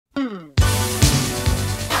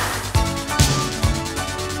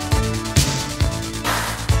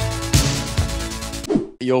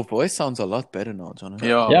Your voice sounds a lot better now, Jonathan.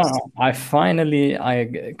 Yeah, I'm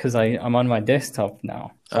on my desktop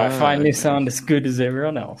now. So I finally sound as good as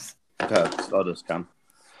everyone else. Okay, start us, Cam.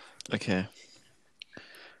 Okay.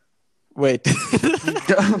 Wait.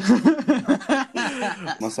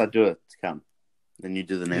 Must I do it, Cam? Then you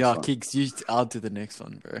do the next one. Yeah, Keeks, I'll do the next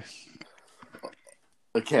one, bro.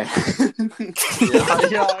 Okay.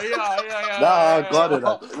 Yeah. No, I got it.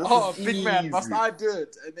 Big man, must I do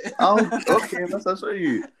it? Okay, must I show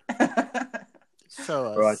you? Show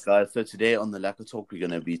us. Alright, guys. So today on the Lacquer Talk, we're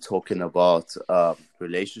going to be talking about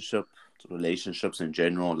relationships in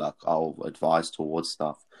general, like our advice towards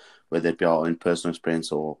stuff, whether it be our own personal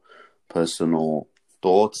experience or personal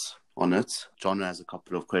thoughts on it. John has a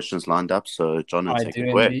couple of questions lined up, so John will take it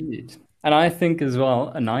away. Indeed. And I think as well,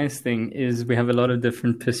 a nice thing is we have a lot of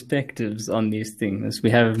different perspectives on these things.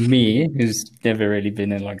 We have me, who's never really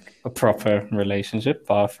been in like a proper relationship,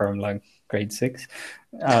 far from like grade 6.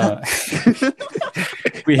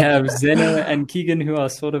 We have Zeno and Keegan, who are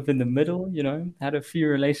sort of in the middle, you know, had a few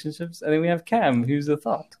relationships. And then we have Cam, who's a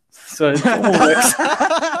thought. So it all works.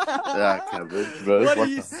 Yeah, Cameron, bro. What are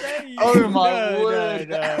you saying? Oh my word!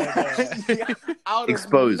 No. Out of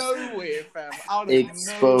Exposed. nowhere, fam. Out of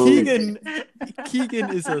Exposed. nowhere.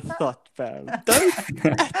 Keegan is a thought, fam. Don't.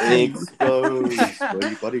 Exposed. Bro,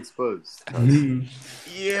 you got exposed.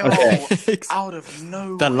 Yo, Okay. out of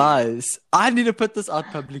nowhere. The lies. I need to put this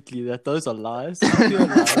out publicly that those are lies. Pure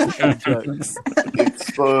lies and jokes.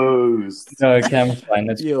 Exposed. No, Cam's fine.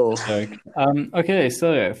 That's Yo. a joke. Okay,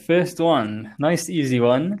 so first one, nice easy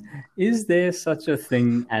one. Is there such a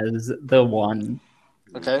thing as the one?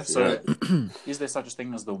 Okay, so is there such a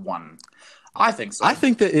thing as the one? I think so. I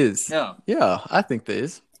think there is. Yeah. Yeah, I think there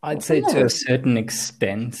is. I'd say to a certain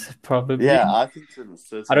extent, probably. Yeah, I think to a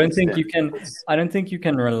certain I don't think extent. I don't think you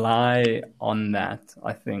can rely on that.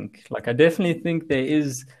 I think, like, I definitely think there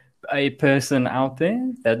is a person out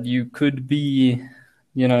there that you could be,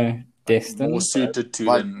 you know, destined. More suited to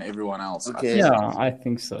than everyone else. Okay. Yeah, I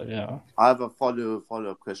think so. Yeah. I have a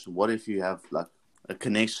follow-up question. What if you have like a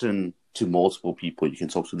connection to multiple people? You can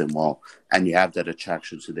talk to them all, and you have that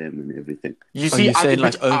attraction to them and everything. Are you saying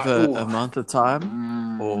like over a month of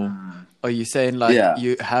time, or are you saying like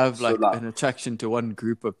you have like an attraction to one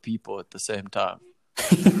group of people at the same time?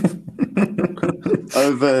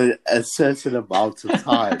 Over a certain amount of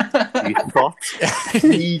time, you thought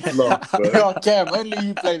need love, bro. Oh, Cam, only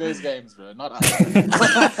you play those games, bro, not us.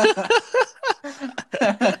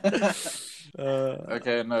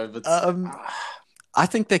 Okay, no, but I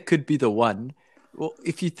think that could be the one. Well,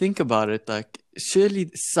 if you think about it, like surely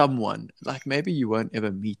someone, like maybe you won't ever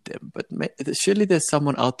meet them, but surely there's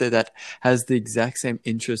someone out there that has the exact same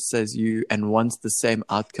interests as you and wants the same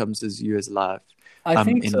outcomes as you as life. I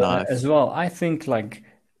think in so life as well. I think like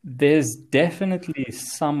there's definitely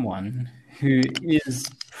someone who is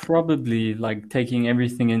probably like taking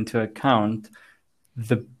everything into account,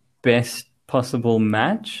 the best possible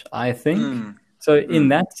match, I think. So in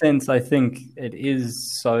that sense, I think it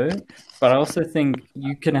is so. But I also think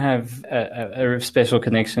you can have a special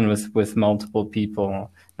connection with multiple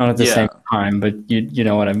people, not at the same time, but you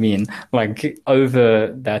know what I mean. Like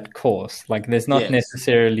over that course, like there's not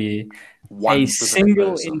necessarily a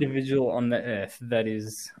single individual on the earth that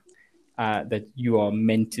is that you are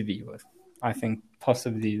meant to be with. I think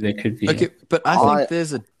possibly there could be. Okay, but I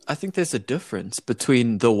think there's a difference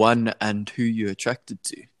between the one and who you're attracted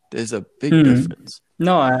to. There's a big difference.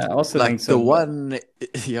 No, I also like think so. The one,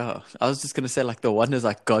 I was just gonna say like the one is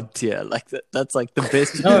like God tier, like that's like the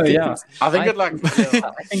best. No, yeah, I think I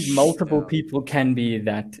think multiple people can be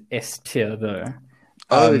that S tier though.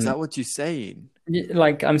 Oh, is that what you're saying?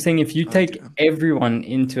 Like I'm saying, if you take everyone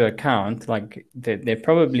into account, like there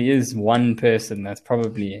probably is one person that's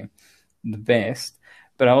probably the best.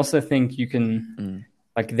 But I also think you can,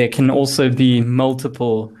 like, there can also be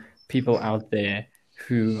multiple people out there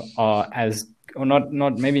who are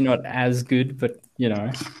maybe not as good, but you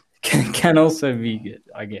know, can also be good,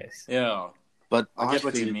 I guess. Yeah, but I get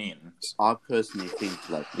what you mean. I personally think,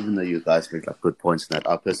 like, even though you guys make like good points in that,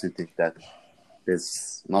 I personally think that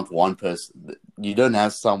there's not one person. You don't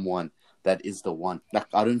have someone that is the one. Like,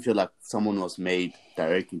 I don't feel like someone was made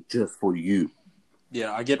directly just for you.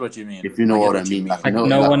 Yeah, I get what you mean. If you know what I mean. Like,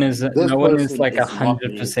 no one is like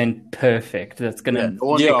 100% perfect. That's gonna tick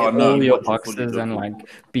all your boxes and like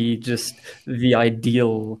be just the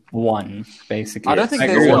ideal one, basically. I don't think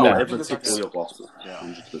there's one that ever ticks all your boxes.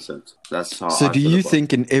 100%. That's how. So, do you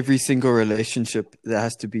think in every single relationship there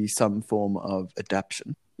has to be some form of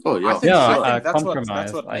adaptation? Oh, I yeah. think, Yeah, I think that's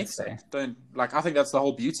compromise, what I'd makes say. it. Don't like. I think that's the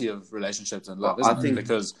whole beauty of relationships and love, Well, I isn't it? think-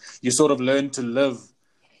 Because you sort of learn to live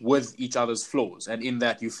with each other's flaws, and in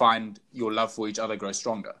that you find your love for each other grow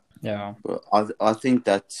stronger. Yeah. But I think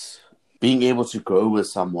that being able to grow with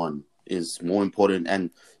someone is more important, and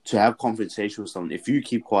to have confrontation with someone. If you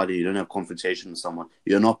keep quiet and you don't have confrontation with someone,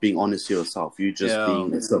 you're not being honest to yourself. You're just Yeah.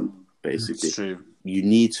 being some, basically. It's true. You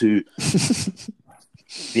need to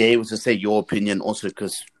be able to say your opinion also,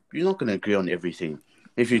 because you're not going to agree on everything.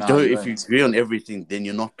 If you No, don't, you if you won't. agree on everything, then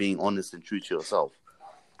you're not being honest and true to yourself.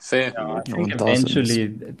 Fair. I think 1000. eventually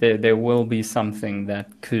there will be something that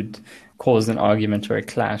could cause an argument or a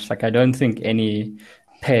clash. Like, I don't think any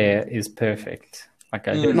pair is perfect. Like,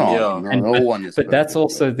 I don't. No, Yeah. no, And- no one is. But that's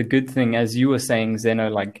perfect. also the good thing, as you were saying, Zeno,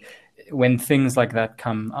 like when things like that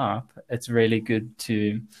come up, it's really good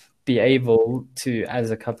to be able to,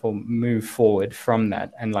 as a couple, move forward from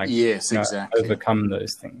that and like Yes, exactly. overcome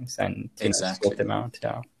those things and Exactly. sort them out.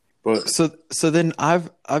 Yeah. But So then I've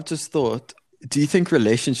just thought, do you think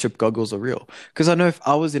relationship goggles are real? Because I know if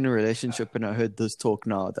I was in a relationship and I heard this talk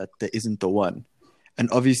now that there isn't the one, and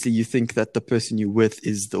obviously you think that the person you're with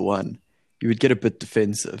is the one, you would get a bit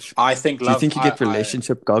defensive. I think Do you love. think you get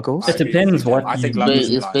relationship goggles? It depends what I think you love mean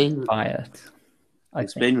is blind. by it. I think.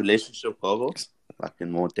 explain relationship goggles like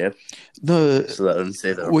in more depth, No, so that I don't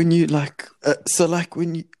say that. when you like, so like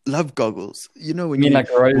when you love goggles, you know, when You mean you're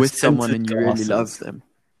like rose with someone and tinted you really love glasses? them.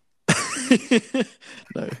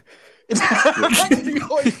 No.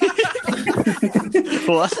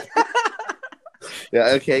 What? Yeah,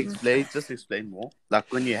 okay. Explain more.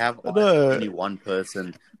 Like when you have No. only one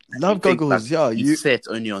person, Love you think, goggles, like, yeah. you set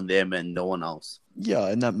only on them and no one else. Yeah,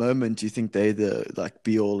 in that moment, you think they're the like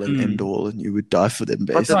be all and Hmm. end all, and you would die for them, But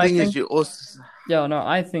the basically. I thing is, think- you also Yeah, no,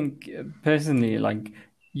 I think personally, like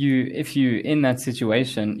if you in that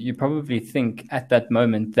situation, you probably think at that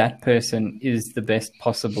moment that person is the best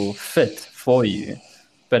possible fit for you.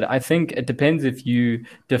 But I think it depends if you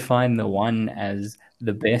define the one as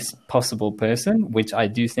the best possible person, which I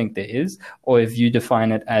do think there is, or if you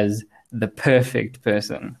define it as the perfect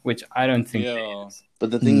person, which I don't think there Yeah. is.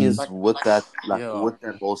 But the thing is, Like- with that, yeah. with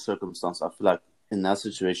that whole circumstance, I feel like in that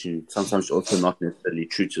situation, sometimes you're also not necessarily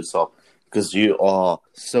true to yourself because you are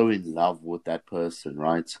so in love with that person,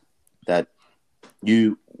 right? That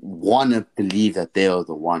you want to believe that they are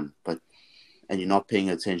the one, and you're not paying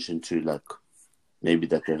attention to like maybe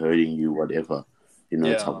that they're hurting you, whatever. You know,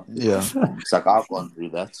 it's, Yeah. it's like I've gone through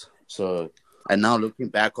that. So, and now looking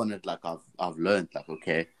back on it, like I've learned, like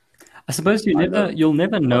okay. I suppose I know you'll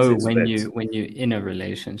never know what to when expect. when you're in a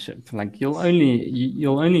relationship. Like you'll only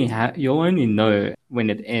know when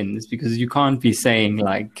it ends because you can't be saying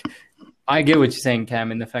like, I get what you're saying,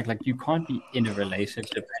 Cam, in the fact like you can't be in a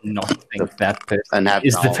relationship and not think that person And have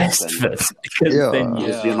is the doubts best and- fit because Yeah. then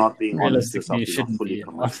Because you're not being honest with realistically yourself, you you're not shouldn't fully be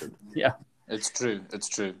in love. committed. Yeah. It's true. It's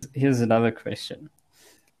true. Here's another question: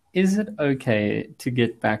 is it okay to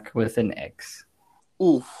get back with an ex?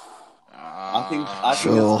 Oof. I think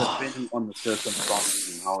Sure. it's depending on the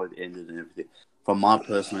circumstances and how it ended and everything. From my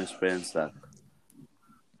personal experience,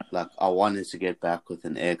 like I wanted to get back with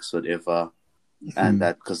an ex, whatever, and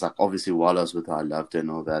that because like obviously while I was with her, I loved her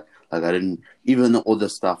and all that. Like I didn't even all the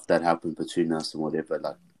stuff that happened between us and whatever.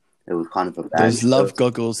 Like it was kind of a bad. Those love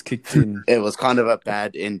goggles kicked in. It was kind of a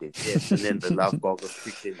bad ending, yes. And then the love goggles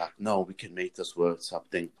kicked in, like, no, we can make this work,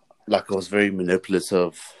 something. Like, it was very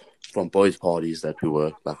manipulative from both parties that we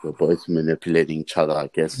were both manipulating each other, I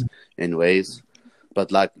guess, in ways.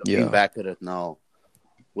 But, like, looking Yeah. back at it now,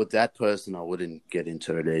 with that person, I wouldn't get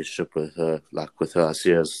into a relationship with her. Like, with her, I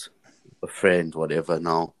see her as a friend, whatever,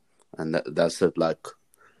 now. And that's it. Like,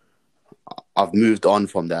 I've moved on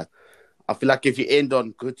from that. I feel like if you end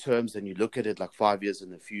on good terms and you look at it like 5 years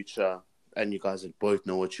in the future and you guys both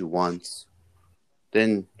know what you want,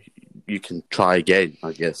 then you can try again,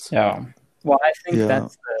 I guess. Yeah. Well, I think Yeah.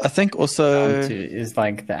 that's I think also, is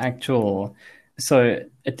like the actual. So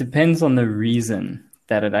it depends on the reason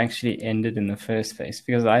that it actually ended in the first place.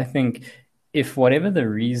 Because I think if whatever the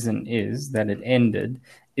reason is that it ended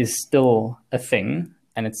is still a thing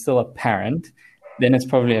and it's still apparent, then it's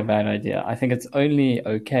probably a bad idea. I think it's only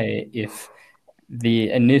okay if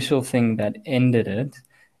the initial thing that ended it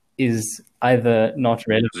is either not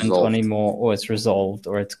relevant Resolved. anymore or it's resolved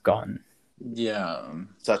or it's gone. Yeah.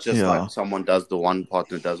 Such as Yeah. like someone does, the one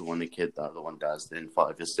partner doesn't want a kid, the other one does, then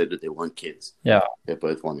 5 years later they want kids. Yeah, They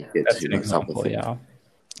both want kids, that's you an know, type of example, thing. yeah.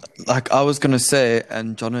 like I was going to say,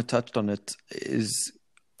 and Jono touched on it, is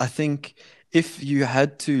I think if you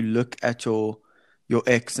had to look at your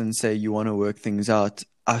ex and say you want to work things out,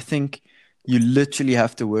 I think you literally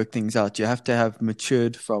have to work things out. You have to have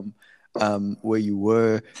matured from where you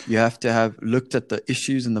were. You have to have looked at the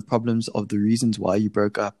issues and the problems of the reasons why you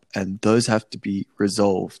broke up, and those have to be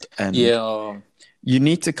resolved. And you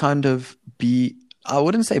need to kind of be, I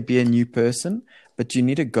wouldn't say be a new person, but you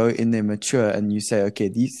need to go in there mature and you say, okay,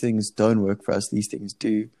 these things don't work for us, these things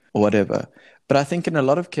do, or whatever. But I think in a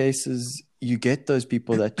lot of cases, you get those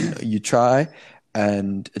people that you try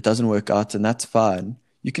and it doesn't work out, and that's fine.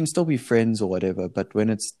 You can still be friends or whatever, but when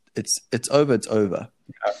it's over, it's over.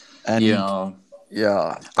 And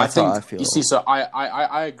that's how I feel. You see, so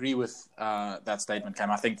I agree with that statement,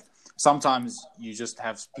 Cam. I think sometimes you just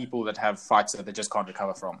have people that have fights that they just can't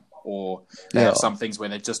recover from, or they have some things where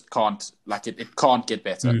they just can't, like it can't get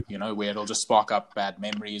better, where it'll just spark up bad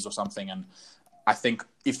memories or something. And I think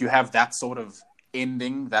if you have that sort of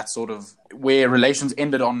ending, that sort of where relations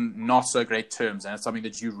ended on not so great terms, and it's something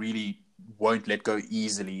that you really won't let go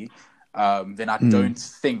easily, then I don't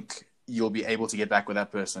think you'll be able to get back with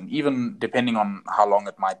that person, even depending on how long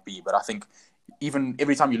it might be. But I think even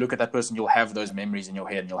every time you look at that person, you'll have those memories in your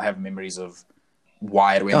head, and you'll have memories of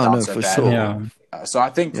why it went down so bad. Sure. So I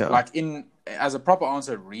think, as a proper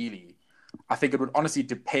answer, really, I think it would honestly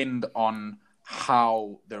depend on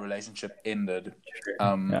how the relationship ended.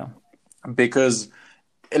 Because,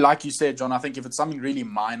 like you said, John, I think if it's something really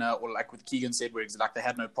minor, or like with Keegan said, where it's like they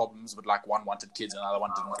had no problems, but like one wanted kids and another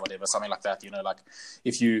one didn't, whatever, something like that, like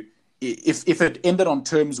if it ended on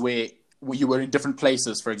terms where you were in different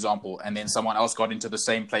places, for example, and then someone else got into the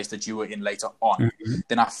same place that you were in later on,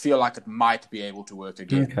 then I feel like it might be able to work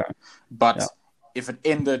again. Okay. But if it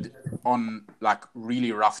ended on like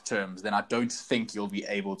really rough terms, then I don't think you'll be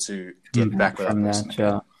able to get back with that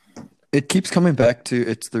person. It keeps coming back to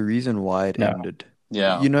it's the reason why it ended.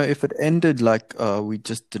 Yeah. If it ended like we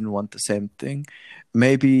just didn't want the same thing,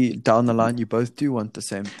 maybe down the line you both do want the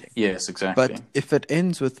same thing. Yes, exactly. But if it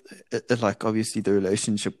ends with like obviously the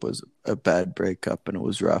relationship was a bad breakup and it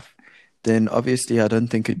was rough, then obviously I don't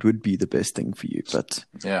think it would be the best thing for you. But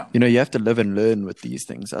you have to live and learn with these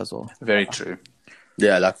things as well. Very true.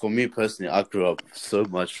 Yeah, like for me personally, I grew up so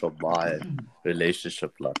much from my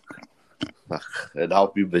relationship. Like it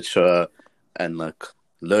helped me mature and like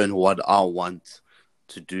learn what I want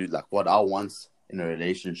to do, like what I want in a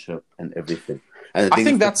relationship and everything. And I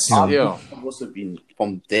think that's I've also been,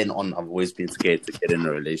 from then on, I've always been scared to get in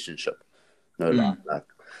a relationship. Like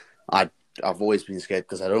I've always been scared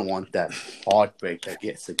because I don't want that heartbreak that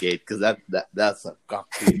gets again, because that's a gut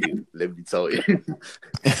feeling, let me tell you.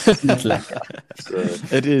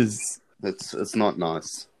 It is. It's not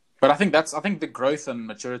nice. But I think the growth and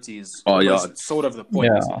maturity is sort of the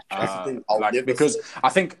point. Because I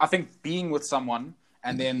think being with someone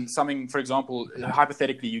and then something, for example,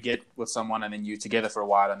 hypothetically, you get with someone and then you're together for a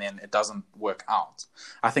while and then it doesn't work out.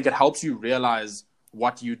 I think it helps you realize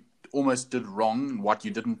what you almost did wrong, what you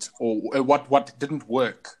didn't, or what didn't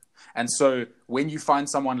work. And so when you find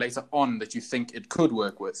someone later on that you think it could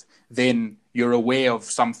work with, then you're aware of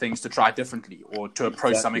some things to try differently or to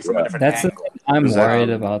approach something from a different angle. I'm worried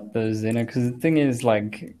about those, because the thing is,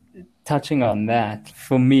 like, touching on that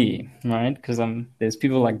for me, right? Because there's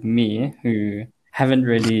people like me who haven't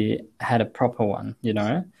really had a proper one,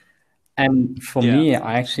 And for me,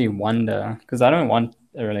 I actually wonder, because I don't want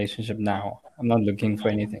a relationship now. I'm not looking for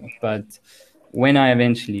anything. But when I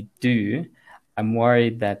eventually do, I'm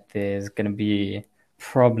worried that there's going to be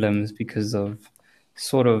problems because of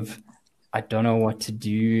sort of, I don't know what to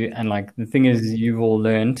do. And like the thing is, you've all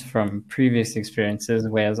learned from previous experiences,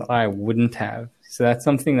 whereas I wouldn't have. So that's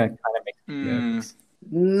something that kind of makes me nervous.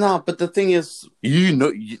 No, but the thing is,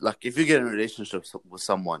 like if you get in a relationship with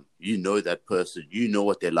someone, you know that person, you know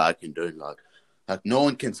what they like and don't like. Like no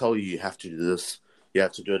one can tell you have to do this, you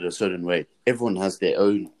have to do it a certain way. Everyone has their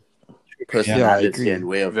own personality and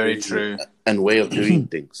way of doing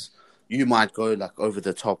things. You might go like over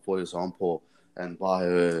the top, for example, and buy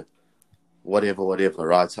her whatever,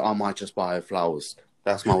 right? So I might just buy her flowers.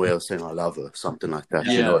 That's my way of saying I love her, something like that.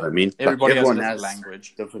 You know what I mean? Everyone has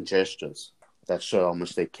language, different gestures that show how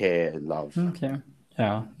much they care and love. Okay.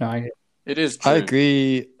 Yeah. No, it is true. I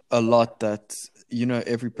agree a lot that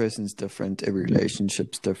every person's different, every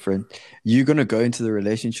relationship's different. You're gonna go into the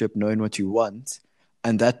relationship knowing what you want,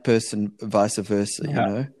 and that person vice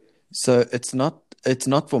versa. So it's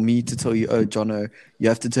not for me to tell you, oh, Jono, you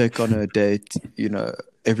have to take on a date,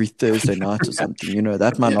 every Thursday night or something.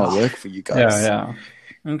 That might not work for you guys. Yeah.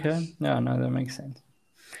 Okay. Yeah, no, that makes sense.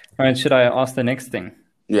 All right, should I ask the next thing?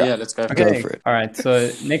 Yeah, let's go. Go for it. All right, so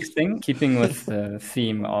next thing, keeping with the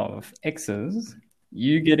theme of exes,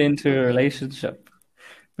 you get into a relationship,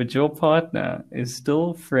 but your partner is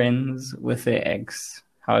still friends with their ex.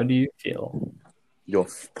 How do you feel? your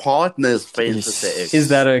partner's friends with their ex. Is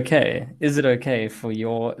that okay? Is it okay for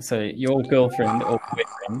your girlfriend or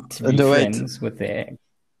boyfriend to be friends with their ex?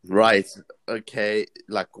 Right. Okay.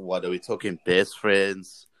 Like, what are we talking? Best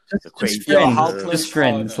friends? Just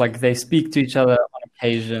friends. Like, they speak to each other on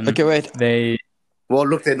occasion. Okay, wait. Well,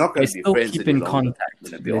 look, they're not going to be still friends keep in longer,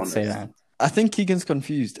 contact. Let's say that. I think Keegan's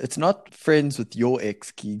confused. It's not friends with your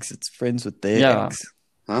ex, Keegs. It's friends with their ex.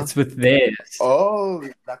 Huh? It's with theirs. Oh,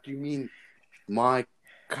 like you mean my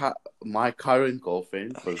current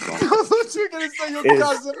girlfriend, for example. I thought you were going to say your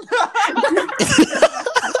cousin.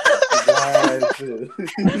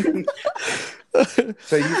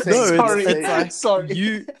 So you say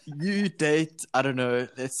sorry. You date, I don't know,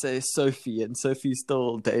 let's say Sophie, and Sophie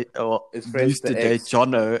still used to date ex.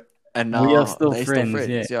 Jono, and now we are still they're friends. still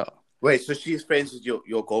friends. Yeah. Wait, so she's friends with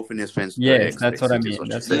your girlfriend is friends with yes, her ex? That's what I mean.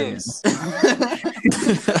 That's what I mean.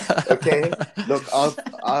 Okay, look,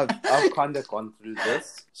 I've kind of gone through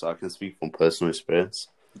this, so I can speak from personal experience.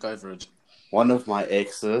 Go for it. One of my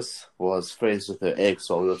exes was friends with her ex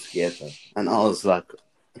while we were together, and I was like,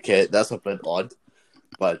 okay, that's a bit odd,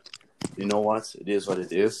 but you know what? It is what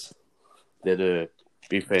it is. Let her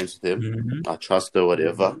be friends with him. Mm-hmm. I trust her,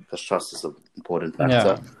 whatever, because trust is an important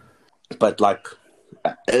factor. Yeah. But like,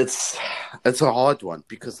 it's a hard one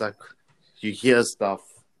because like you hear stuff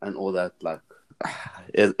and all that. Like,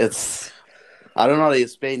 it's I don't know how to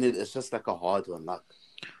explain it. It's just like a hard one. Like,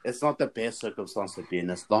 it's not the best circumstance to be in.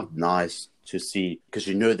 It's not nice to see because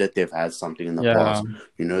you know that they've had something in the past.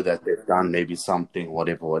 You know that they've done maybe something,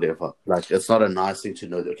 whatever. Like, it's not a nice thing to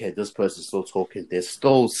know that, okay, this person's still talking. There's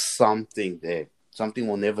still something there. Something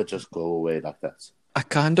will never just go away like that. I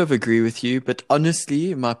kind of agree with you, but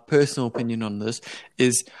honestly, my personal opinion on this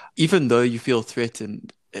is even though you feel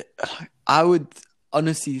threatened, I would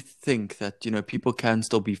honestly think that, you know, people can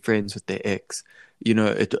still be friends with their ex. You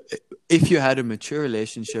know, if you had a mature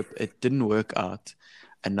relationship, it didn't work out,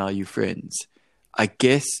 and now you're friends. I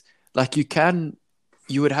guess, like, you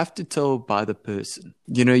would have to tell by the person.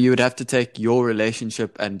 You know, you would have to take your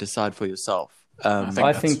relationship and decide for yourself.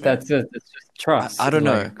 I think that's it. It's just trust. I don't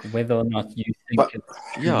know whether or not you think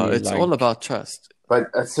it's all about trust. But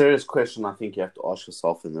a serious question I think you have to ask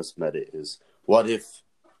yourself in this matter is, what if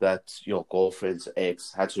that your girlfriend's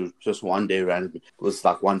ex had to just one day randomly was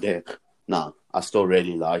like one day, no, I still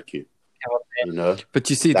really like you. You know? But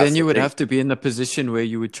you see, then you would have to be in the position where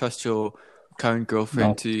you would trust your current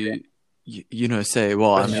girlfriend to you know, say,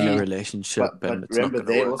 well, I'm in a relationship, and it's remember, not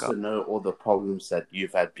going to work out. They also know all the problems that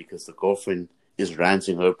you've had because the girlfriend is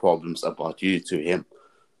ranting her problems about you to him.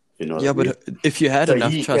 You know? Yeah, but if you had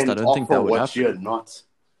enough trust, I don't think that would happen. You're not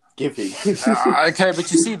giving. Okay,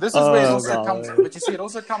 but you see, this is where it also comes. But you see, it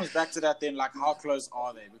also comes back to that. Then, like, how close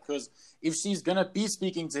are they? Because if she's gonna be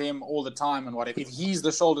speaking to him all the time and whatever, if he's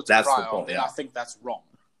the shoulder to cry on, then I think that's wrong.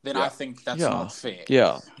 Then I think that's not fair.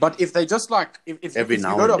 Yeah. But if they just like, if you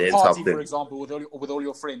go to a party, for example, with all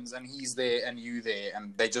your friends, and he's there and you there,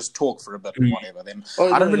 and they just talk for a bit and whatever, then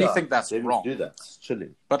I don't really think that's wrong. Do that,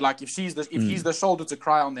 chilling. But like, if he's the shoulder to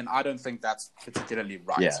cry on, then I don't think that's particularly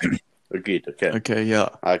right. Yeah. Agreed. Okay. Okay. Yeah.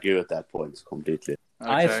 I agree with that point completely.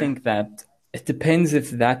 Okay. I think that it depends if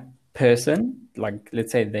that person, like,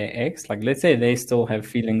 let's say their ex, like, let's say they still have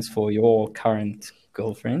feelings for your current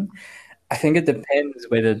girlfriend. I think it depends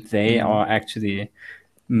whether they are actually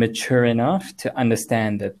mature enough to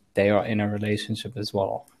understand that they are in a relationship as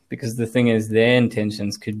well. Because the thing is, their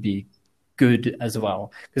intentions could be good as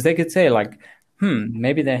well. Because they could say, like,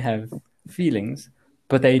 maybe they have feelings,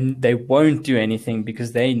 but they won't do anything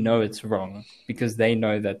because they know it's wrong. Because they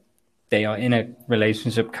know that they are in a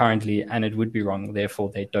relationship currently and it would be wrong.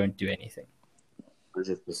 Therefore, they don't do anything.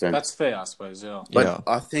 100%. That's fair, I suppose. Yeah, but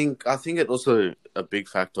I think it also a big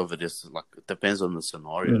factor of it is like it depends on the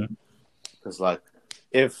scenario. Because like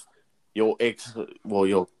if your ex, well,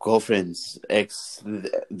 your girlfriend's ex,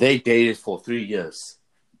 they dated for 3 years,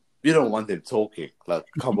 you don't want them talking. Like,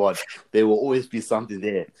 come on, there will always be something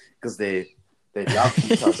there because they love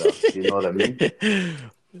each other. You know what I mean?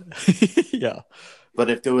 Yeah. But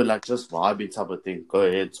if they were like just vibing type of thing, go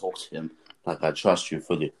ahead, talk to him. Like, I trust you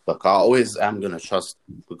fully. Like, I always am going to trust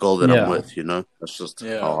the girl that I'm with, you know? That's just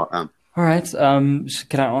how I am. All right.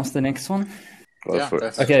 Can I ask the next one? Go for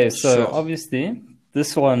it. Okay, so obviously,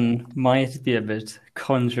 this one might be a bit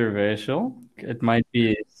controversial. It might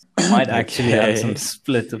actually have some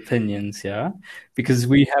split opinions here. Because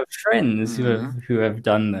we have friends who have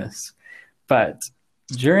done this. But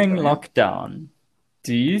during lockdown,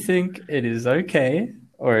 do you think it is okay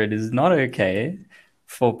or it is not okay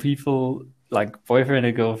for people like boyfriend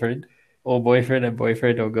and girlfriend, or boyfriend and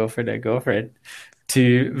boyfriend, or girlfriend and girlfriend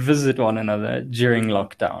to visit one another during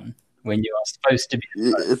lockdown? when you are supposed to be.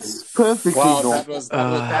 It's perfectly Wow, normal.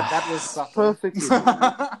 that was subtle. Perfectly.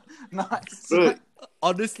 Nice. Bro,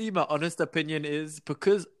 Honestly, my honest opinion is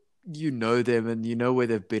because you know them and you know where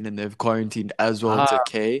they've been and they've quarantined as well. It's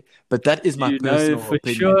okay, but that is my You know personal for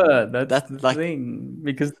opinion. sure. That's That, the like- thing.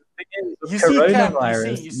 Because the thing is, with You see, Cam,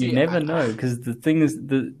 coronavirus, you see, you never know. Because the thing is,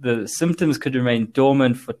 the symptoms could remain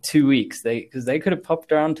dormant for 2 weeks. Because they could have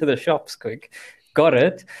popped around to the shops quick, got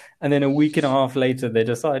it, and then a week and a half later they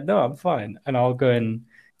decide, no, I'm fine, and I'll go and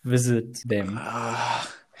visit them.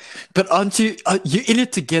 But aren't you? You're in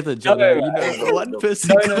it together, John. No, you know, no, one no.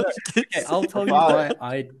 person. No. can't get Okay, I'll tell you Wow. why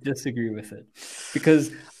I disagree with it.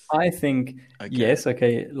 Because I think, yes,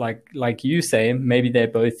 okay, like you say, maybe they're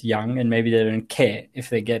both young and maybe they don't care if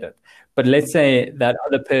they get it. But let's say that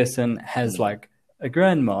other person has like a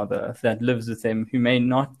grandmother that lives with them who may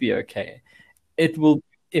not be okay. It will,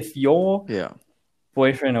 if your Yeah.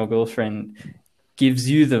 boyfriend or girlfriend gives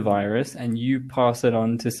you the virus and you pass it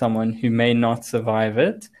on to someone who may not survive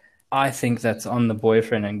it, I think that's on the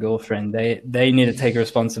boyfriend and girlfriend. They need to take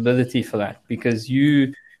responsibility for that, because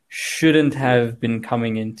you shouldn't have been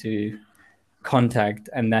coming into contact,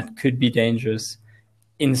 and that could be dangerous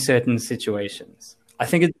in certain situations. I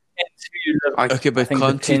think it depends who you live with. Okay, but I think it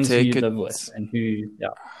can't you depends who take you it? live with and who, yeah.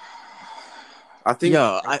 I think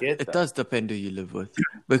Yeah, I get it that. does depend who you live with.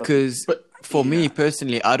 Because But for me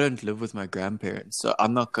personally, I don't live with my grandparents, so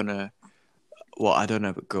I'm not gonna. Well, I don't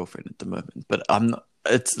have a girlfriend at the moment, but I'm not.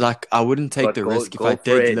 It's like I wouldn't take But the go- risk if go I did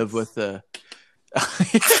friends. live with a.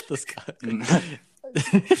 This guy.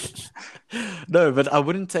 No, but I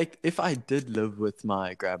wouldn't take if I did live with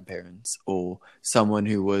my grandparents or someone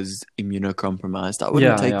who was immunocompromised. I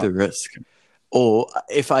wouldn't take the risk. Or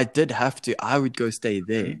if I did have to, I would go stay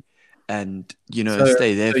there, and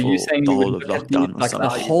stay there So for you're saying the you would whole of look at lockdown or like the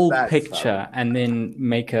something. whole Facts, picture and then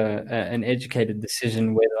make an educated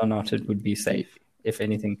decision whether or not it would be safe, if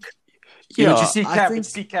anything. Yeah, but you see, I Cam, think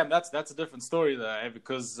that's a different story though,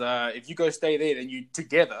 because if you go stay there, then you're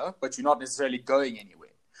together, but you're not necessarily going anywhere.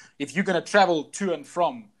 If you're going to travel to and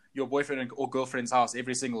from your boyfriend or girlfriend's house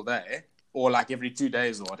every single day, or like every 2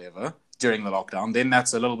 days or whatever during the lockdown, then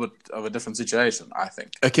that's a little bit of a different situation, I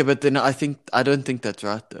think. okay, but then I don't think that's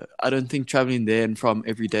right though. I don't think traveling there and from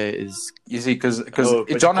every day is. You see, because No,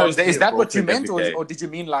 but John, you is can't see that your what you girlfriend meant, every day. or did you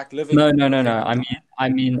mean like living? No. I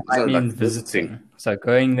mean So, like, visiting. So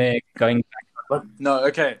going there, going back. No,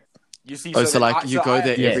 okay. You see, Oh, so then like you go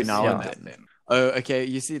there Yes, every now and yeah. then. Oh, okay.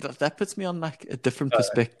 You see, that puts me on like a different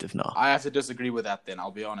perspective now. I have to disagree with that then, I'll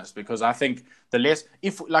be honest, because I think the less,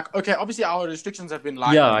 obviously our restrictions have been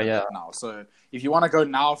lightened a bit now. So if you want to go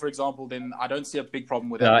now, for example, then I don't see a big problem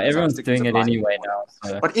with that. Yeah, because our everyone's restrictions doing have it lightened anyway or now.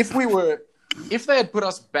 whatever. So. But if they had put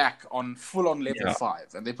us back on full on level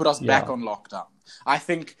 5 and they put us back on lockdown, I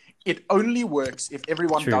think it only works if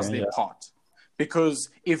everyone does their part. Because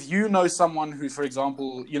if you know someone who, for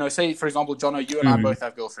example, say, for example, Jono, you and I both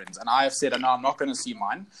have girlfriends, and I have said, no, I'm not going to see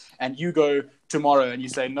mine, and you go tomorrow and you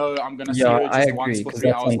say, no, I'm going to see her just once for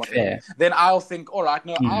 3 hours, whatever, then I'll think, all right,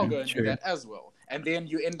 no, I'll go and do that as well. And then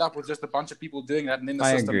you end up with just a bunch of people doing that, and then the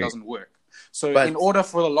system doesn't work. So in order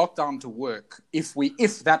for the lockdown to work, if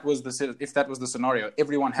that was the scenario,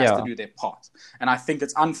 everyone has to do their part. And I think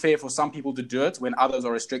it's unfair for some people to do it when others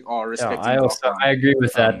are respecting lockdown. I agree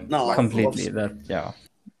with that No, completely.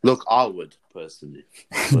 Look, I would personally.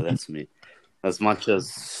 So that's me. As much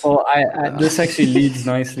as Well, this actually leads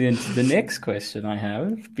nicely into the next question I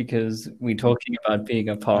have, because we're talking about being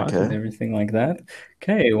apart and everything like that.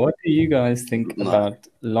 Okay, what do you guys think about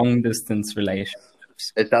long distance relationships?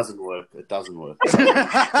 it doesn't work. It doesn't work.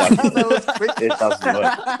 That was quick. It doesn't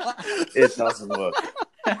work. It doesn't work.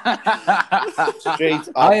 Straight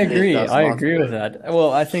up, I agree. it does I not agree with work. that.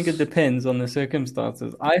 Well, I think it depends on the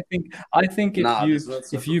circumstances. I think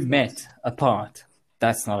if you met apart,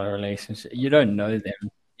 that's not a relationship. You don't know them.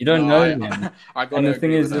 You don't know them. I gotta And the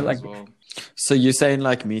thing agree is with that that, as well. So you're saying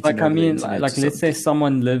like meeting Like, I over the mean, internet like or let's say something?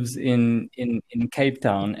 someone lives in Cape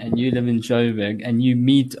Town and you live in Joburg, and you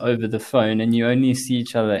meet over the phone and you only see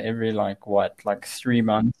each other every 3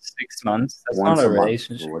 months, 6 months. That's Once not a a month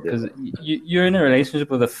relationship, or because whatever. you're in a relationship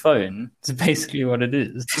with a phone. It's basically what it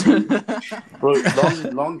is. Bro,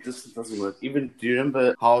 long distance doesn't work. Even, do you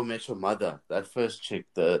remember How I Met Your Mother? That first chick,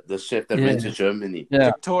 the chef that went to Germany. Yeah.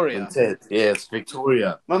 Victoria. Yes,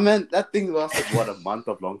 Victoria. My man, that thing lasted a month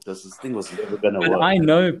of long distance. Thing was never gonna But work. I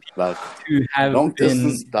know people Like, who have long been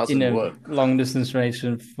distance doesn't in a work. long distance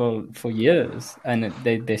relationship for years, and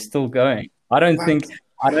they're still going. I don't think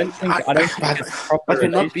it's proper. But they're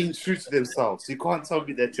not relationship. being true to themselves. You can't tell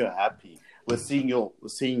me that you're happy with seeing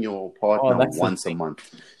your partner that's the once a thing.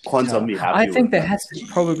 month. Can't tell me happy I think with there that. has to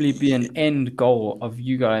probably be an end goal of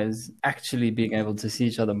you guys actually being able to see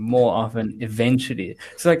each other more often eventually.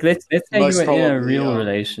 So like let's say Most you were in a probably, real yeah.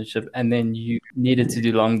 relationship and then you needed to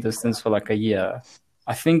do long distance for like a year.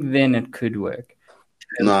 I think then it could work.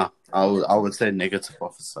 Nah, I would say negative,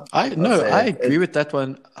 officer. I say agree with that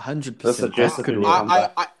one 100%. Let's suggest That that could we work. come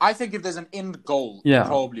back. I think if there's an end goal, Yeah. it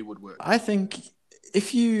probably would work. I think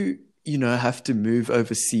if you have to move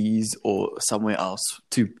overseas or somewhere else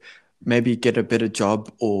to maybe get a better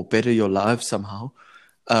job or better your life somehow,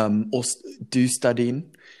 or do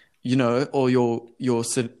studying, or your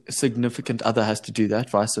significant other has to do that,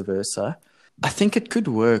 vice versa. I think it could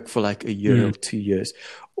work for like a year or 2 years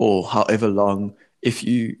or however long, if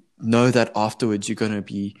you know that afterwards you're going to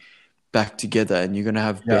be back together and you're going to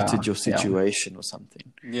have bettered your situation or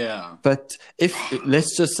something. Yeah. But if,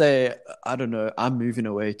 let's just say, I don't know, I'm moving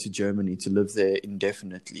away to Germany to live there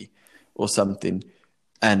indefinitely or something,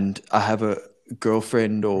 and I have a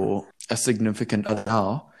girlfriend or a significant other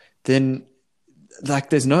now, then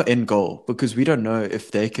like there's no end goal because we don't know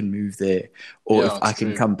if they can move there or if I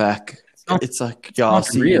can come back. It's like, I'll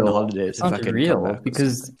see you on holidays. It's not real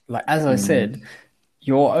because, like as I said,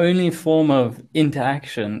 your only form of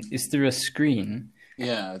interaction is through a screen.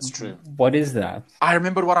 Yeah, it's true. What is that? I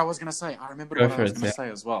remembered what I was going to say. Say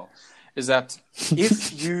as well. Is that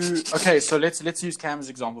if you... Okay, so let's use Cam's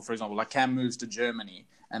example, for example. Like Cam moves to Germany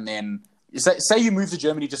and then... Say you move to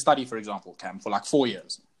Germany to study, for example, Cam, for like 4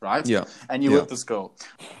 years, right? Yeah. And you're with this girl.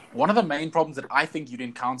 One of the main problems that I think you'd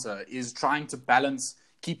encounter is trying to balance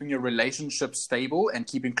keeping your relationship stable and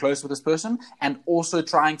keeping close with this person, and also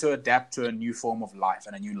trying to adapt to a new form of life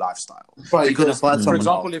and a new lifestyle. Right, because, for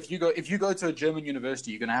example, if you go to a German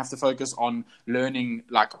university, you're going to have to focus on learning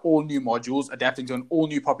like all new modules, adapting to an all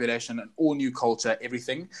new population, an all new culture,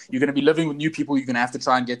 everything. You're going to be living with new people you're going to have to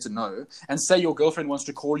try and get to know. And say your girlfriend wants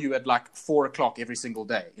to call you at like 4:00 every single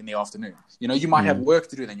day in the afternoon. You might have work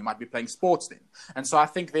to do then. You might be playing sports then. And so I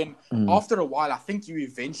think then after a while, I think you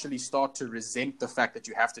eventually start to resent the fact that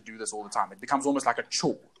you have to do this all the time. It becomes almost like a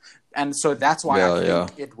chore. And so that's why I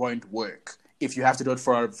think it won't work if you have to do it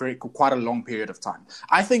for quite a long period of time.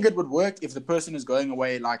 I think it would work if the person is going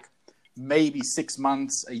away like maybe 6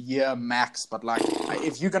 months, a year max. But like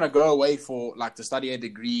if you're going to go away for like to study a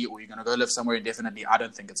degree or you're going to go live somewhere indefinitely, I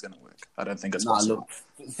don't think it's going to work. I don't think it's possible.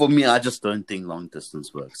 Look, for me, I just don't think long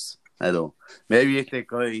distance works at all. Maybe if they're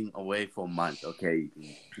going away for a month, okay,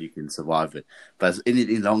 you can survive it. But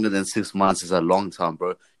anything longer than 6 months is a long time, bro.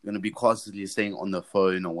 You're going to be constantly staying on the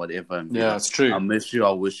phone or whatever. And it's true. I miss you. I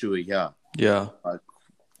wish you were here. Yeah. Like,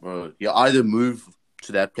 bro, you either move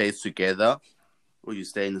to that place together or you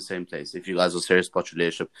stay in the same place if you guys are serious about your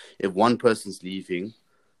relationship. If one person's leaving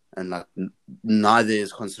and like neither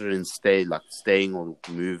is considering staying or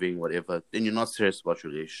moving, whatever, then you're not serious about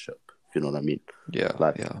your relationship. If you know what I mean? Yeah.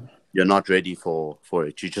 You're not ready for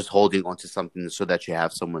it. You're just holding on to something so that you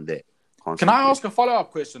have someone there. Constantly. Can I ask a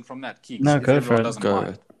follow-up question from that, Keeks? No, go for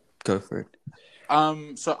it. Go for it.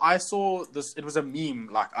 So I saw this, it was a meme,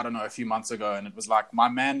 like, I don't know, a few months ago, and it was like, my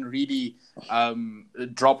man really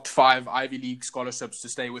dropped 5 Ivy League scholarships to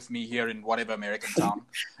stay with me here in whatever American town.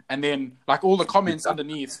 And then, like, all the comments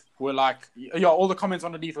underneath were like, your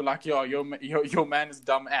man is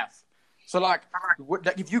dumb F. So, like,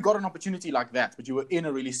 if you got an opportunity like that, but you were in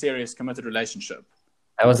a really serious, committed relationship,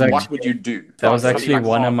 what would you do? That was actually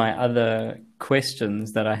one of my other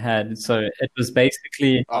questions that I had. So it was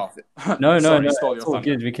basically... No, it's all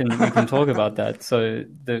good. We can talk about that. So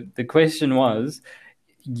the question was,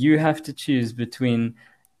 you have to choose between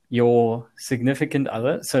your significant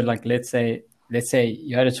other. So, like, let's say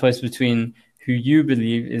you had a choice between who you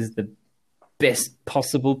believe is the best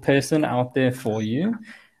possible person out there for you,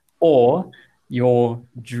 or your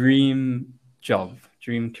dream job,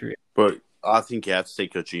 dream career. But I think you have to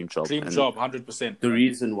take your dream job. Dream job, 100%. The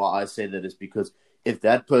reason why I say that is because if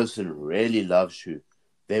that person really loves you,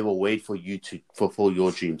 they will wait for you to fulfill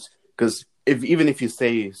your dreams. Because even if you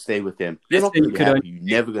stay with them, you're not going to be happy. You're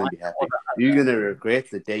never going to be happy. You're going to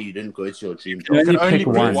regret the day you didn't go to your dream job. You can only pick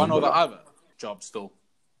one or the other job still.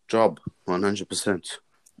 Job, 100%.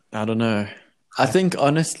 I don't know. I think,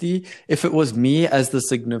 honestly, if it was me as the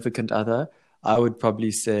significant other, I would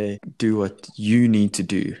probably say, do what you need to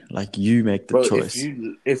do. Like, you make the choice.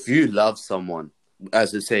 If you love someone,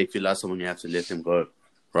 as they say, if you love someone, you have to let them go,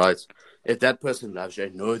 right? If that person loves you,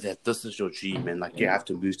 know that this is your dream and, like, you have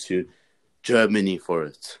to move to Germany for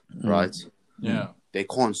it, right? Yeah. They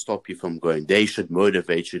can't stop you from going. They should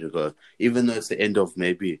motivate you to go. Even though it's the end of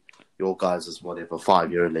maybe your guys'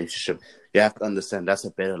 5-year relationship, you have to understand that's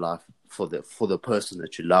a better life for the person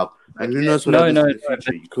that you love. And who knows what No, happens no, in the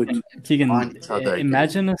future? You could Keegan, find each other again.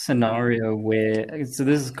 imagine a scenario where, so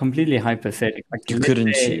this is completely hypothetical. Like, You let's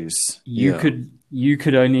couldn't say choose. You Yeah.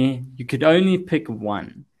 could only pick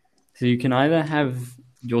one. So you can either have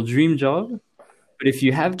your dream job, but if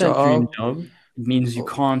you have that dream job, it means you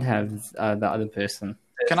can't have the other person.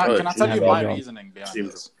 Can I tell you have my a job. reasoning behind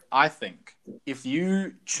this? I think if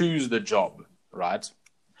you choose the job, right?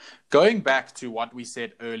 Going back to what we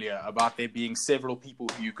said earlier about there being several people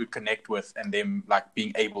who you could connect with and them like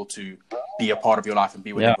being able to be a part of your life and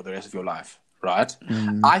be with them for the rest of your life, right?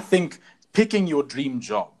 I think picking your dream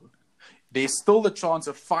job, there's still the chance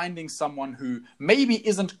of finding someone who maybe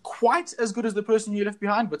isn't quite as good as the person you left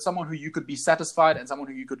behind, but someone who you could be satisfied and someone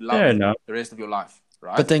who you could love the rest of your life,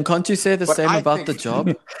 right? But then can't you say the same about the job?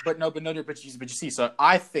 But you see, so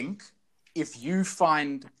I think if you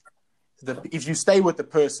stay with the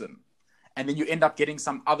person and then you end up getting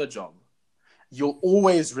some other job, you'll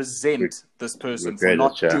always resent this person for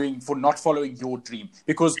not following your dream.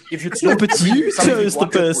 Because if it's your but dream, you something chose you've the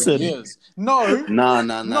wanted for person. years. No, I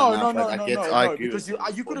agree because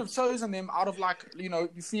with you could have chosen them out of like, you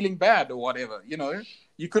feeling bad or whatever,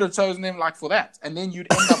 You could have chosen them like for that. And then you'd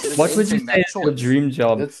end up What would you resenting say that is your choice. dream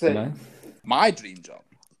job? Let's say- My dream job?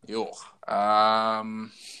 I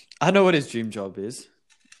know what his dream job is.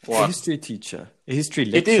 What? A history teacher. A history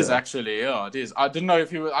lecturer. It is actually, yeah, it is. I didn't know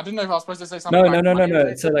if I was supposed to say something. No.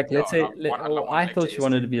 Like So like, let's say, I I thought you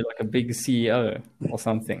wanted to be like a big CEO or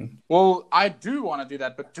something. Well, I do want to do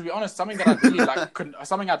that, but to be honest, something that I'd really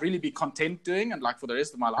something I'd really be content doing, and like for the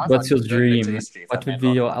rest of my life. What's your I'd go into dream? history, if What that would made be a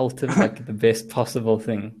lot your of ultimate, like the best possible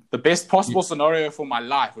thing? The best possible scenario for my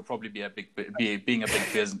life would probably be being a big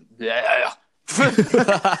business.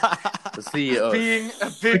 The CEO. Being a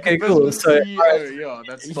big Okay, cool. business So, CEO, yeah,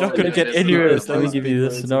 that's You're not probably gonna get the best anywhere scenario. with Let me those give big you the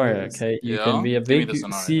words and scenario, names. okay? You Yeah? can be a Give me big the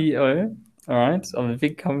scenario. CEO, all right, of a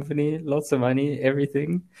big company, lots of money,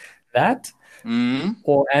 everything. That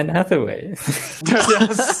or Anne Hathaway.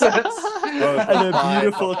 Yes. And a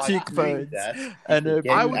beautiful cheekbones. And a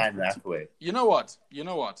Anne Hathaway. You know what?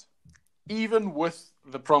 Even with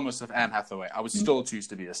the promise of Anne Hathaway, I would still choose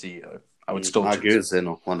to be a CEO. I would still I choose. agree with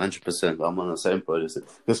Zeno, 100%. I'm on the same boat as it.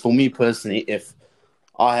 Because for me personally, if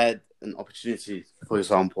I had an opportunity, for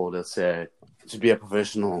example, let's say, to be a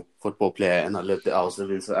professional football player and I was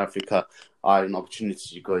living in South Africa, I had an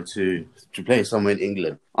opportunity to go to play somewhere in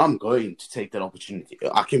England, I'm going to take that opportunity.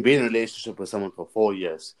 I can be in a relationship with someone for 4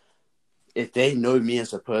 years. If they know me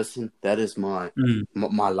as a person, that is my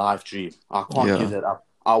life dream. I can't give that up.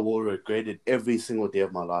 I will regret it every single day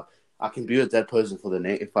of my life. I can be with that person for the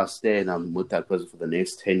next. If I stay and I'm with that person for the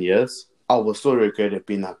next 10 years, I will still regret it.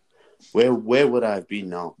 Being like, where would I have been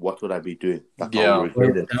now? What would I be doing? Like, I will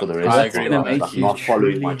regret it for the rest I of agree. my Gonna life. make Like, you not following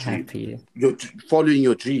truly my dream. happy. You're following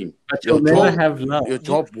your dream. But Your you'll never job- have love. Your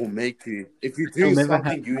job will make you. If you're doing never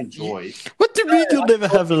something have- you enjoy, What do you mean you'll never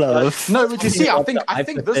have love? No, but you see, I think this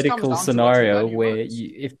Hypothetical comes down scenario to what you where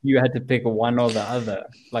value if you had to pick one or the other,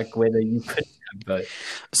 like whether you could have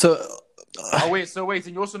both. So, most. Wait.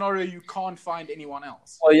 In your scenario, you can't find anyone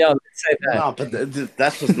else. Well, yeah, let's say that. no, but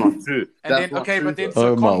that's just not true. And That's then, not true, then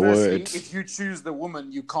though. Oh, my conversely, word. if you choose the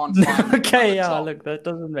woman, you can't find Okay, another yeah, job. look, that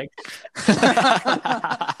doesn't make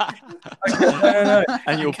no.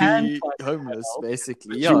 and you'll can be find homeless, help,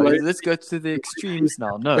 basically. you Yeah, won't- let's go to the extremes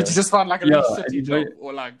now. No. But you just find like a Yeah, really and shitty you job, don't-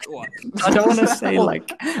 or like what? I don't want to say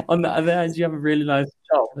like on the other hand you have a really nice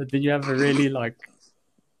job, but then you have a really like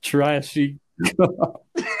trashy job.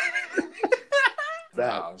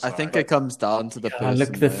 Oh, I think it comes down to the person.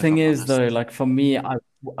 Look, the though, if thing I'm is honest. though, like for me, I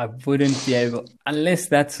wouldn't be able unless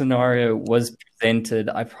that scenario was presented.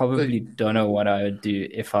 I probably don't know what I would do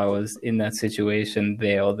if I was in that situation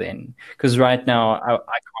there or then. Because right now I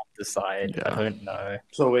can't decide. I don't know.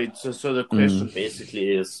 So wait, so the question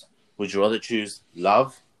basically is: would you rather choose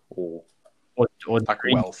love or Or like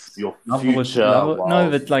dream. wealth. your Love future? would- no,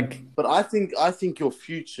 wealth? but like But I think your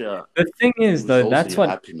future the thing is is though, also that's your what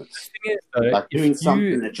happiness. thing is, though, Like if doing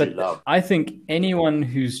something that you but love. I think anyone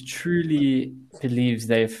who's truly believes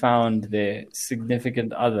they've found their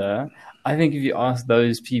significant other, I think if you ask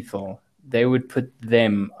those people, they would put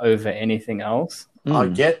them over anything else. I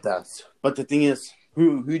get that, but the thing is, who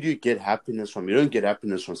do you get happiness from? You don't get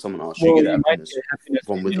happiness from someone else. Well, You you get might happiness get happiness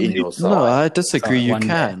from from within you. yourself. No, I disagree. You One day.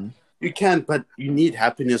 can. You can, but you need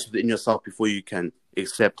happiness within yourself before you can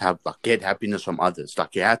get happiness from others.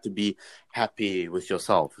 Like you have to be happy with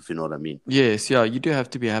yourself, if you know what I mean. Yes, yeah, you do have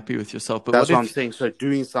to be happy with yourself. But That's what what I'm if saying. So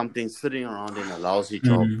doing something, sitting around in a lousy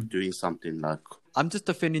job, doing something like I'm just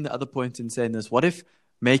defending the other point in saying this? What if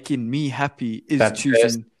making me happy is That's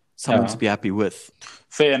choosing someone Yeah. to be happy with.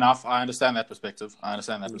 Fair enough. I understand that perspective.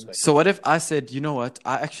 So what if I said, you know what,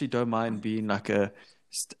 I actually don't mind being like a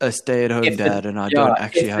stay-at-home If it- dad, and I yeah, don't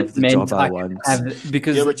actually if have it the meant job I could want.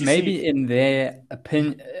 because Yeah, but you maybe see- in their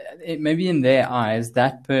opinion, maybe in their eyes,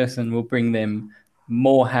 that person will bring them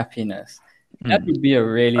more happiness. That would be a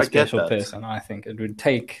really I get special that. person. I think it would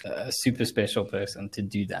take a super special person to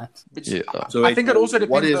do that. Yeah. So I think it also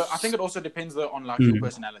what depends. is- I think it also depends though on like your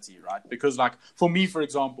personality, right? Because like for me, for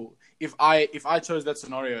example, if I chose that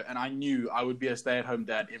scenario and I knew I would be a stay-at-home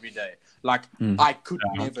dad every day, like I could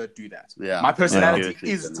never do that. Yeah. My personality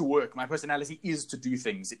Yeah. is to work. My personality is to do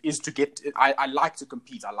things. It is to get. I like to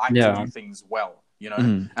compete. I like Yeah. to do things well, you know.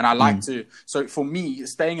 And I like to. So for me,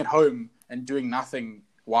 staying at home and doing nothing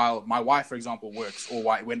while my wife, for example, works, or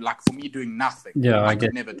when like for me doing nothing, Yeah, I I could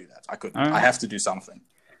get- never do that. I couldn't. Alright. I have to do something.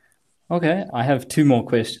 Okay, I have 2 more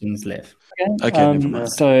questions left. Okay, never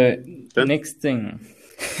mind. So next thing,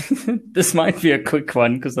 this might be a quick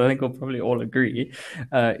one because I think we'll probably all agree.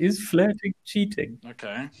 Is flirting cheating?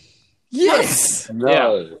 Okay. Yes,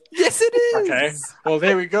 No. yes, it is. Okay. Well,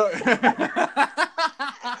 there we go.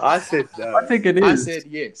 I said no. I think it is. I said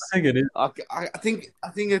yes. I think it is. I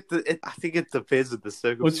think it depends on the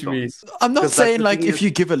circumstance. What you mean? I'm not 'Cause, like, saying the like thing if is, you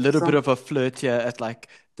give a little some- bit of a flirt here at like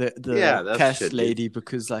the Yeah, that's cash shit, lady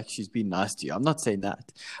because like she's been nice to you. I'm not saying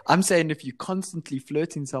that. I'm saying if you're constantly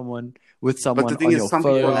flirting someone with someone the thing on is, your some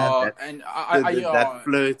people phone have that- And that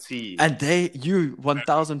flirty. and you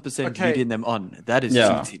 1000% Okay. leading them on, that is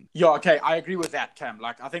Yeah. cheating. yeah, okay, I agree with that, Cam.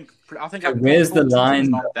 Like, I think like, where's playful the cheating line, is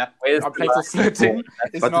though? not that. Where's I'm the playful line flirting.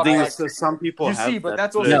 It's But the not thing like, is, so some people you have see, but that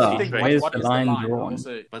that's also Yeah. the thing. trait. Where's What the is line the line? drawn?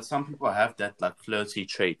 Also, But some people have that like flirty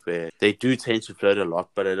trait where they do tend to flirt a lot,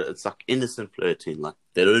 but it's like innocent flirting. Like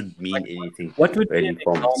they don't mean anything. What would be really an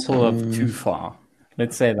from it. example of too far?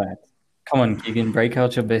 Let's say that. Come on, Keegan, break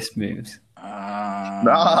out your best moves.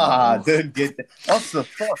 Don't get that. What's the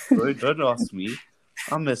fuck, bro? Don't ask me.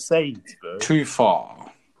 I'm a saint, bro. too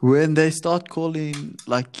far. When they start calling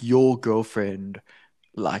like your girlfriend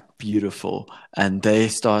like beautiful and they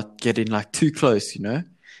start getting like too close, you know,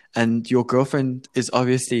 and your girlfriend is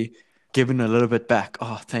obviously giving a little bit back.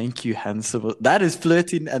 Oh, thank you, handsome. That is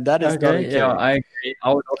flirting, and that is not okay. Yeah, I agree.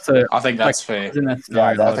 I would also. I think that's fair. In that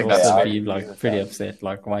scenario, Yeah, I I would think also that's be fair. like pretty upset.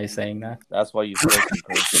 Like, why are you saying that? That's why you flirt in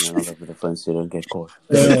person and other bit of fun so you don't get caught.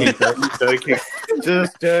 Joking.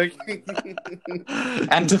 Just joking.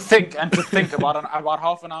 And to think about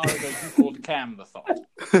half an hour ago, you called Cam the thought.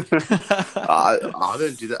 I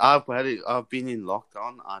don't do that. I've been in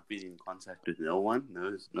lockdown. I've been in contact with no one,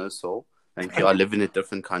 no soul. Thank you. I live in a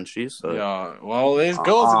different country, so Yeah, well, there's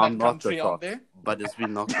girls I'm in that not the country, aren't thought. there? But it's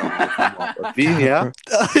been lockdown. I've been here.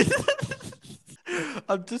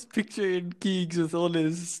 I'm just picturing Keegs with all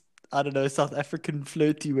his, I don't know, South African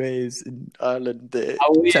flirty ways in Ireland there,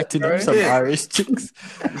 Are we chatting up some Yeah. Irish chicks.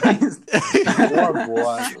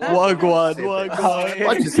 Wagwan. Wagwan.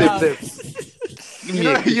 What you say,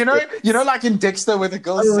 Flip? You know, like in Dexter, where the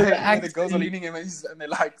girls Oh, say, the where the girls are leaning him, and they're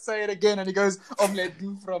like, "Say it again," and he goes, "Omelette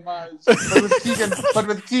du fromage." But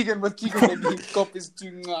with Keegan, the cop is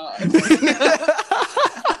too.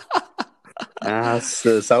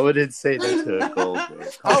 So someone did say that to a girl, bro.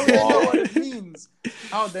 How they know Come what on. it means?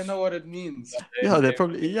 How they know what it means? Yeah, they're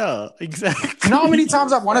probably, yeah, exactly. You know how many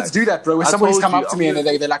times I've wanted to do that, bro? Where I somebody's told come you, up to me I'm and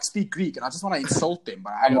they like speak Greek, and I just want to insult them,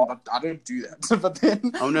 but I don't do that. But then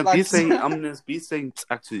I'm gonna be saying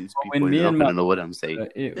back to these people. When me You're and not my- gonna know what I'm saying.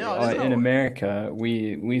 In America,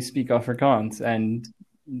 we speak Afrikaans, and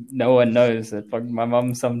no one knows it. Like my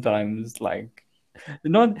mom sometimes, like,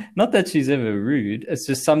 not that she's ever rude. It's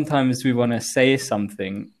just sometimes we want to say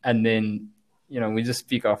something, and then we just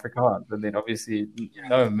speak Afrikaans, and then obviously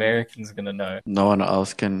no American's gonna know. No one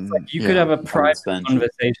else can. You could have a private understand.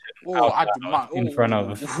 conversation Oh, out loud in front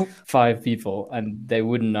of 5 people, and they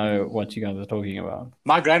wouldn't know what you guys are talking about.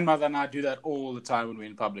 my grandmother and I do that all the time when we're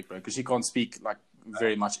in public, bro, because she can't speak like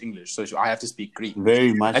very much English, so I have to speak Greek.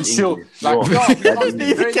 Very much. And she'll English. like, Yo, no, she that can't speak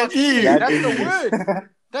English. very much English. That That's the English. word.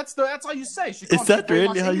 That's how you say. She can't Is that speak very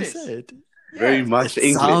really much how you English. say it? Very much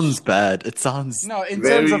English. Sounds bad. It sounds. No, in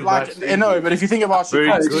Very terms of like, much no, English. but if you think about, she Very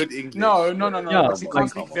can't good speak, English. No, Yeah, she like, can't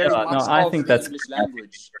speak very yeah, much. no, I of think the that's English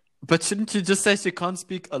language. But shouldn't you just say she can't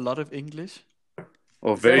speak a lot of English?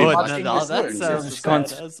 Or very Very Oh, much no, English that words. sounds She can't-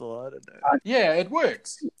 sad as well. I don't know. Yeah, it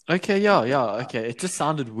works. Okay, yeah, okay. It just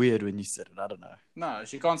sounded weird when you said it. I don't know. No,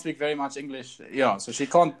 she can't speak very much English. Yeah, so she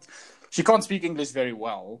can't speak English very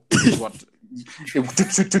well. Is what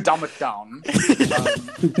to dumb it down.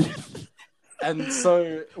 And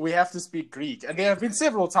so we have to speak Greek. And there have been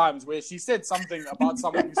several times where she said something about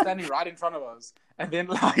someone who's standing right in front of us. And then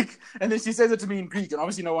she says it to me in Greek, and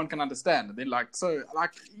obviously no one can understand. And then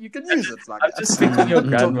you can use it. Like, I'm just thinking your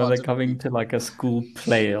grandmother coming to like a school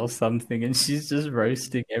play or something, and she's just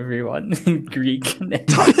roasting everyone in Greek.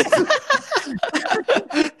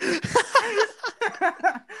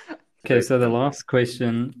 Okay, so the last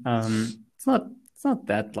question, it's not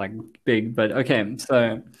that like big, but okay.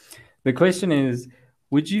 So the question is,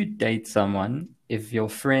 would you date someone if your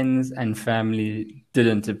friends and family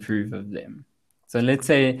didn't approve of them? So let's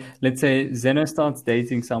say Zeno starts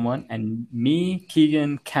dating someone, and me,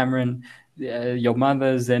 Keegan, Cameron, your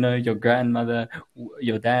mother, Zeno, your grandmother,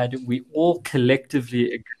 your dad, we all collectively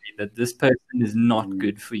agree that this person is not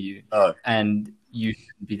good for you, and you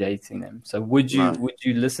shouldn't be dating them. So would you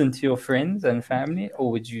listen to your friends and family,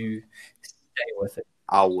 or would you stay with it?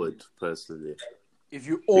 I would personally. If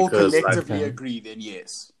you all collectively agree, then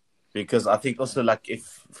yes. Because I think also, like,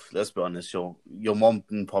 if, let's be honest, your mom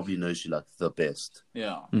probably knows you like the best.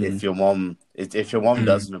 Yeah. If your mom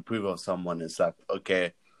doesn't approve of someone, it's like,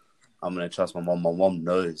 okay, I'm gonna trust my mom. My mom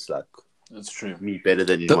knows like that's true me better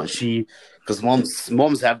than anyone. Because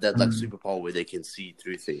moms have that like superpower where they can see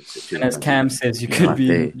through things. And as Cam says, you could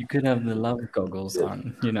have the love goggles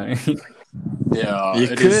on, you know. Yeah, you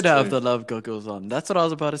could have the love goggles on. That's what I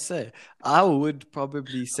was about to say. I would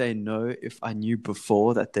probably say no if I knew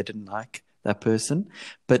before that they didn't like that person.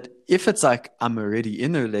 But if it's like I'm already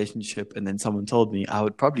in a relationship and then someone told me, I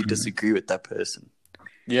would probably disagree with that person.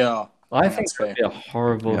 Yeah. I think it would be a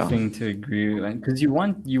horrible thing to agree with, because you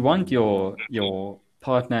want your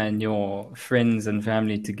partner and your friends and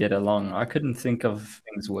family to get along. I couldn't think of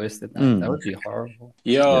things worse than that. That would be horrible.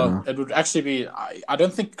 Yeah, it would actually be. I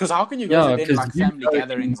don't think, because how can you go to like family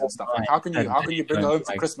gatherings and stuff? Like, how can you bring home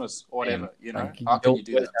for Christmas or whatever? You know, how can you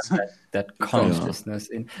do that consciousness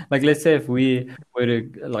in? Like, let's say if we were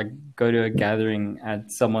to like go to a gathering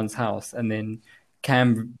at someone's house, and then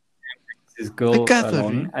Cam his girl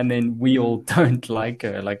along, and then we all don't like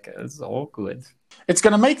her. Like, it's awkward. It's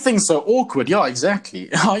gonna make things so awkward. Yeah, exactly.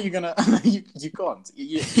 How are you gonna? You can't.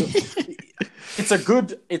 It's a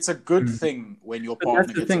good thing when your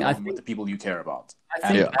partner gets along with the people you care about. I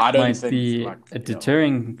think that might be a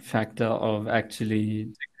deterring factor of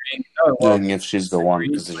actually agreeing if she's the one.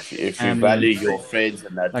 Because if you value your friends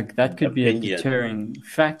and that, like, that could be a deterring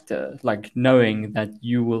factor. Like, knowing that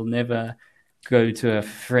you will never go to a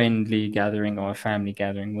friendly gathering or a family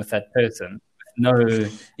gathering with that person, with no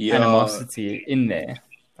animosity in there.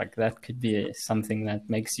 Like, that could be something that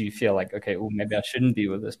makes you feel like, okay, well, maybe I shouldn't be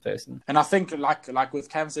with this person. And I think, like with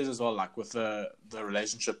Cam says as well, like with the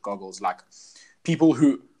relationship goggles, like, people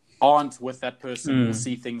who aren't with that person will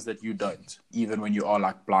see things that you don't, even when you are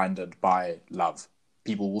like blinded by love.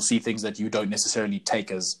 People will see things that you don't necessarily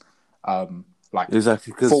take as like,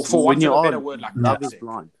 exactly, because for want of a better word, like love is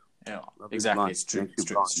blind. Yeah, exactly. It's true. It's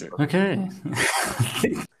true. Okay.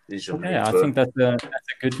 I think that's a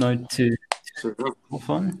good note to move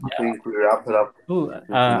on. I think we wrap it up. Cool.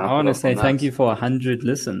 I want to say thank you for 100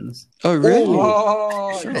 listens. Oh, really?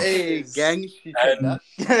 Oh, hey, gang shit.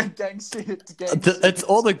 Gang shit. It's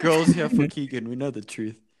all the girls here for Keegan. We know the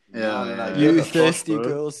truth. Yeah. You thirsty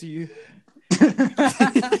girls, you.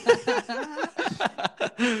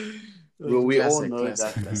 Well, we all know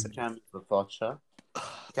that Cam is the Thatcher.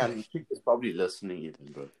 Cam is probably listening in,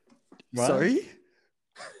 bro. What? Sorry?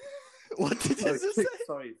 What did you say?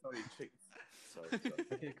 Sorry, chick. Sorry.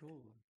 Okay, cool.